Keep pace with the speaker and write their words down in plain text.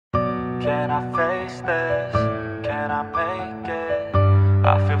Can I face this? Can I make it?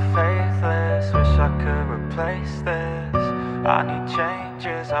 I feel faithless, wish I could replace this. I need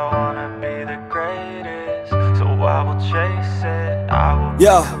changes, I wanna be the greatest. So I will chase it, I will be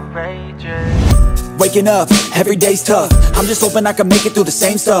courageous. Waking up, every day's tough. I'm just hoping I can make it through the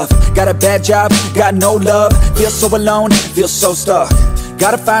same stuff. Got a bad job, got no love. Feel so alone, feel so stuck.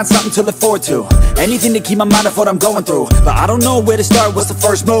 Gotta find something to look forward to, anything to keep my mind off what I'm going through. But I don't know where to start, what's the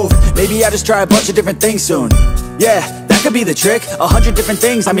first move? Maybe I just try a bunch of different things soon. Yeah, that could be the trick, 100 different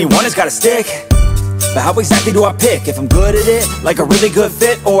things, I mean one has gotta stick. But how exactly do I pick? If I'm good at it, like a really good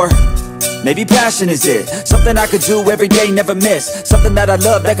fit, or maybe passion is it? Something I could do every day, never miss. Something that I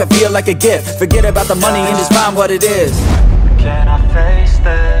love, that could feel like a gift. Forget about the money and just find what it is. Can I face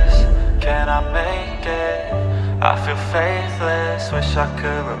this? Can I make it? I feel faithless, wish I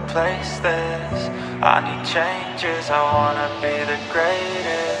could replace this. I need changes, I wanna be the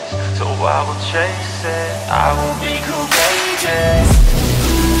greatest. So I will chase it, I will be courageous.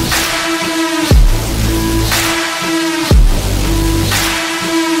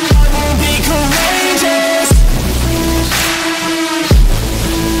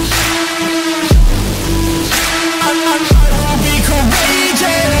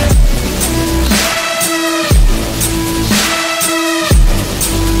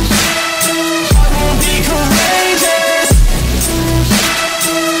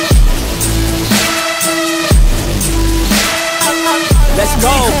 Let's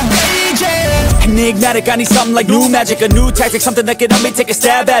go. Enigmatic, I need something like new magic, a new tactic, something that can help me take a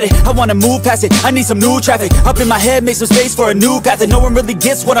stab at it. I wanna move past it, I need some new traffic. Up in my head, make some space for a new path. And no one really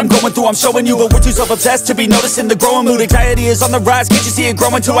gets what I'm going through, I'm showing you. But we're too self-obsessed to be noticing the growing mood. Anxiety is on the rise, can't you see it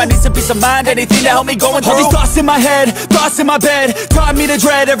growing too? I need some peace of mind, anything to help me going through. All these thoughts in my head, thoughts in my bed, taught me to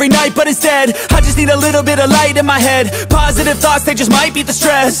dread every night, but instead I just need a little bit of light in my head. Positive thoughts, they just might beat the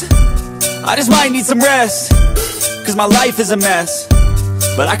stress. I just might need some rest, cause my life is a mess.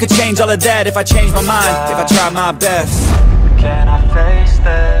 But I could change all of that if I change my mind, if I try my best. Can I face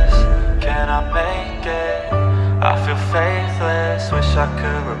this? Can I make it? I feel faithless, wish I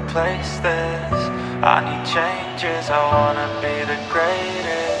could replace this. I need changes, I wanna be the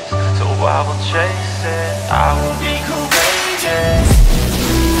greatest. So I will chase it, I will be courageous.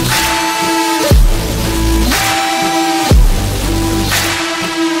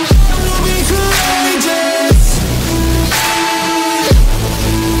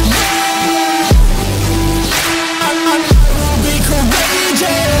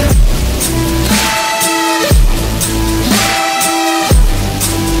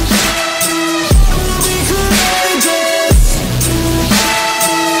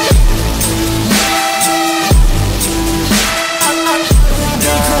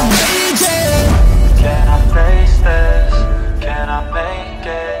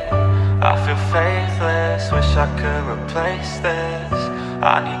 I feel faithless, wish I could replace this.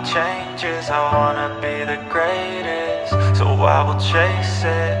 I need changes, I wanna be the greatest. So I will chase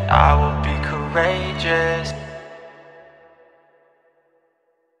it, I will be courageous.